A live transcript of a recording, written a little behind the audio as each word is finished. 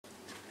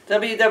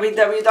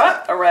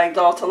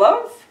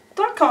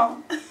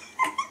www.aragdolltolove.com.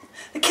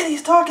 The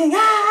kitty's talking.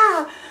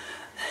 Ah!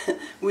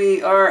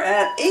 We are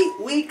at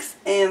 8 weeks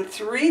and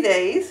 3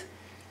 days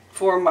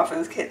for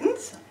Muffin's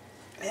kittens.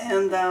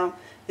 And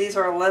these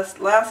are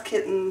last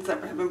kittens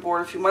that have been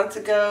born a few months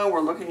ago.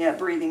 We're looking at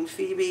breeding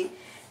Phoebe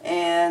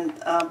and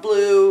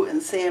Blue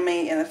and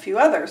Sammy and a few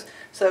others.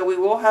 So we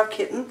will have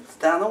kittens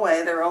down the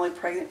way. They're only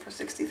pregnant for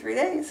 63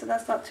 days, so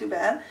that's not too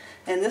bad.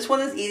 And this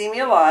one is eating me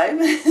alive.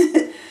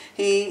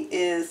 He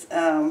is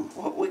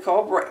what we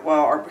call,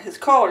 well, his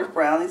collar's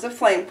brown. He's a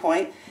flame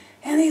point,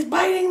 and he's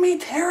biting me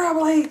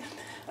terribly.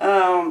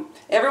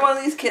 Every one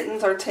of these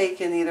kittens are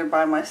taken either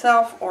by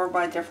myself or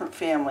by different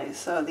families.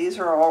 So these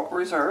are all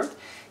reserved.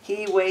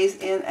 He weighs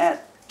in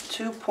at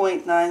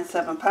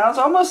 2.97 pounds,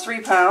 almost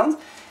 3 pounds.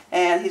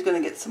 And he's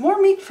going to get some more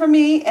meat from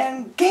me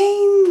and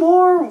gain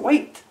more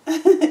weight.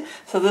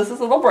 So this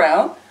is little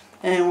brown.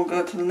 And we'll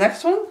go to the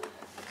next one.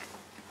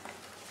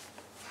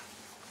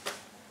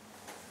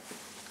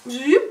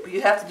 You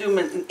have to do them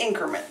in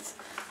increments.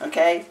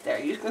 Okay, there.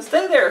 You can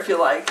stay there if you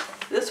like.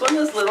 This one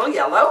is little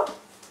yellow.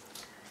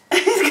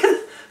 He's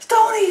gonna,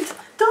 don't eat,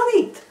 don't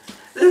eat.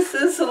 This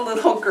is a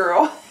little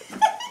girl.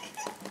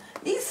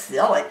 He's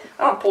silly.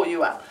 I'll pull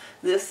you out.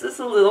 This is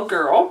a little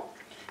girl.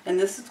 And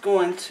this is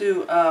going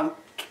to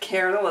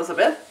Karen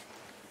Elizabeth.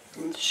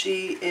 And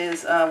she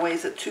is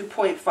weighs at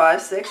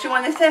 2.56. You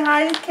want to say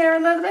hi to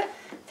Karen Elizabeth?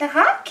 Say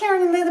hi,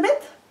 Karen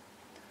Elizabeth.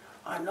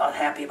 I'm not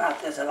happy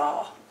about this at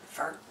all.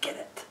 Forget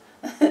it.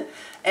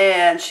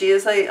 And she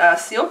is a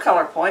seal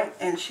color point,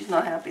 and she's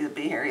not happy to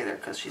be here either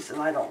because she says,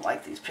 I don't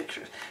like these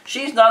pictures.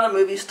 She's not a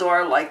movie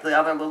star like the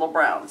other little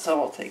brown, so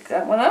we'll take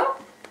that one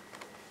out.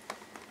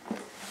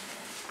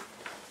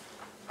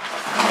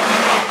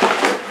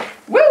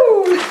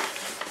 Woo!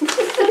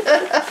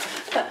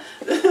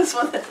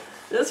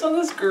 This one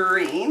is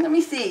green. Let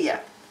me see ya.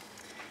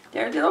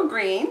 There's little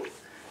green.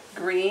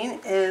 Green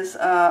is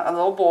a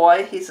little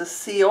boy. He's a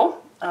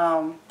seal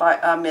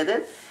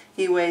mitted.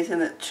 He weighs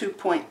in at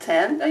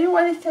 2.10. Now you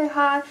want to say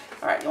hi?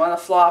 Alright, you want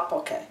to flop?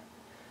 Okay.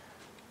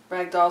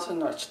 Ragdolls are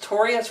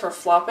notorious for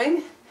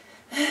flopping.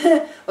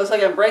 Looks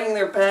like I'm breaking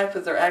their back,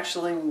 but they're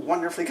actually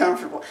wonderfully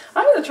comfortable.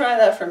 I'm going to try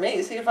that for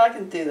me, see if I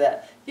can do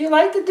that. You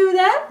like to do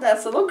that?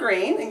 That's little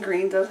green, and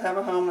green does have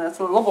a home. That's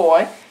a little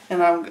boy.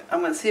 And I'm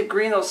going to see if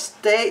green will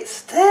stay.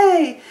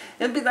 Stay!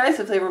 It'd be nice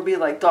if they would be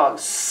like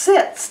dogs.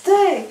 Sit,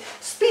 stay,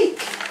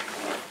 speak.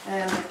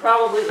 And they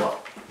probably will.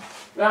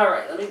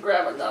 Alright, let me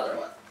grab another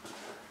one.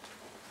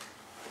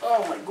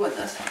 Oh my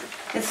goodness.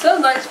 It's so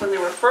nice when they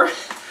were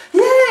first...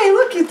 Yay,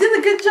 look, you did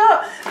a good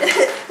job.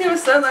 It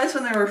was so nice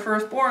when they were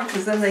first born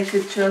because then they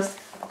could just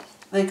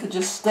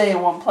stay in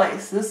one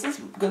place. This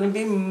is going to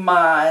be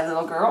my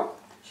little girl.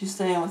 She's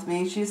staying with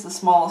me. She's the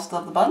smallest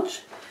of the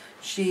bunch.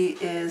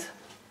 He's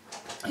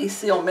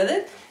seal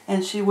mitted,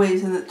 and she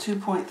weighs in at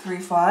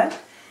 2.35,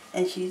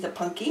 and she's a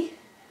punky.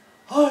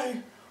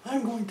 Hi,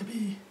 I'm going to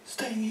be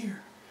staying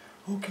here.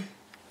 Okay.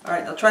 All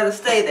right, now try to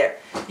stay there.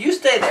 You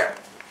stay there.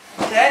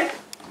 Okay?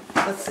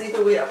 Let's see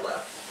who we have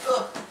left.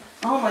 Ugh.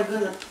 Oh my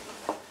goodness.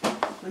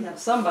 We have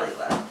somebody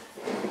left.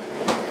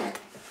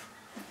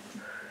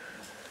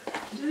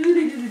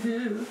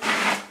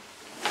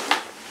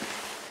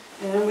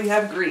 And we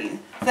have green.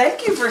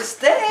 Thank you for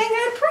staying.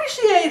 I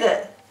appreciate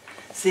it.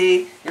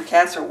 See, your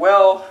cats are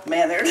well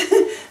mannered.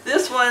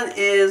 This one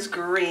is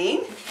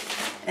green.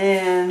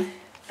 And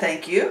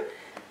thank you.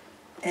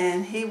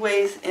 And he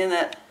weighs in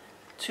at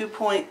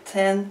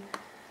 2.10,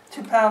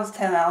 2 pounds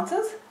 10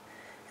 ounces.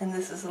 And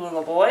this is a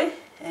little boy.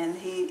 And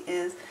he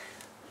is,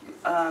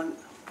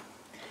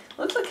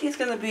 looks like he's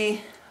going to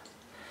be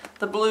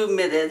the blue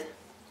mitted.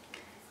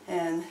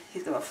 And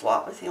he's going to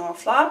flop. Is he going to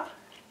flop?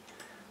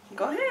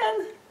 Go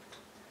ahead.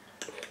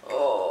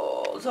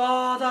 Oh,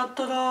 da, da,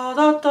 da,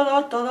 da,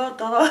 da, da, da, da,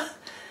 da.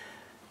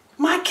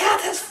 My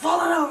cat has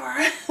fallen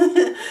over.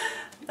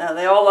 Now,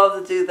 they all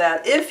love to do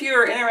that. If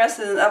you're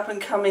interested in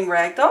up-and-coming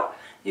ragdoll,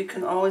 you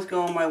can always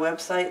go on my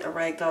website,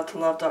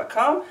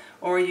 aragdolltolove.com,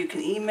 or you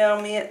can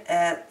email me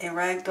at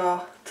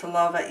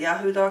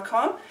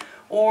aragdolltolove@yahoo.com,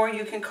 or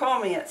you can call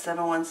me at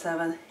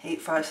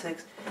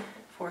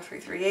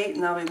 717-856-4338,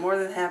 and I'll be more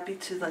than happy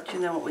to let you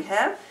know what we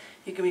have.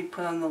 You can be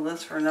put on the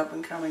list for an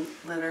up-and-coming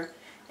litter,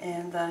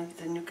 and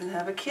then you can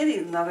have a kitty.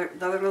 Another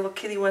little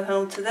kitty went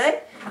home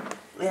today,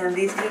 and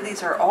these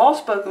kitties are all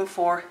spoken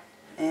for,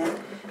 and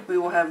we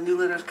will have new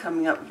litters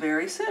coming up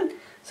very soon.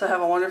 So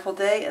have a wonderful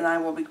day, and I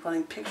will be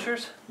putting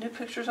new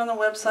pictures on the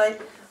website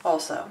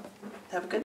also. Have a good day.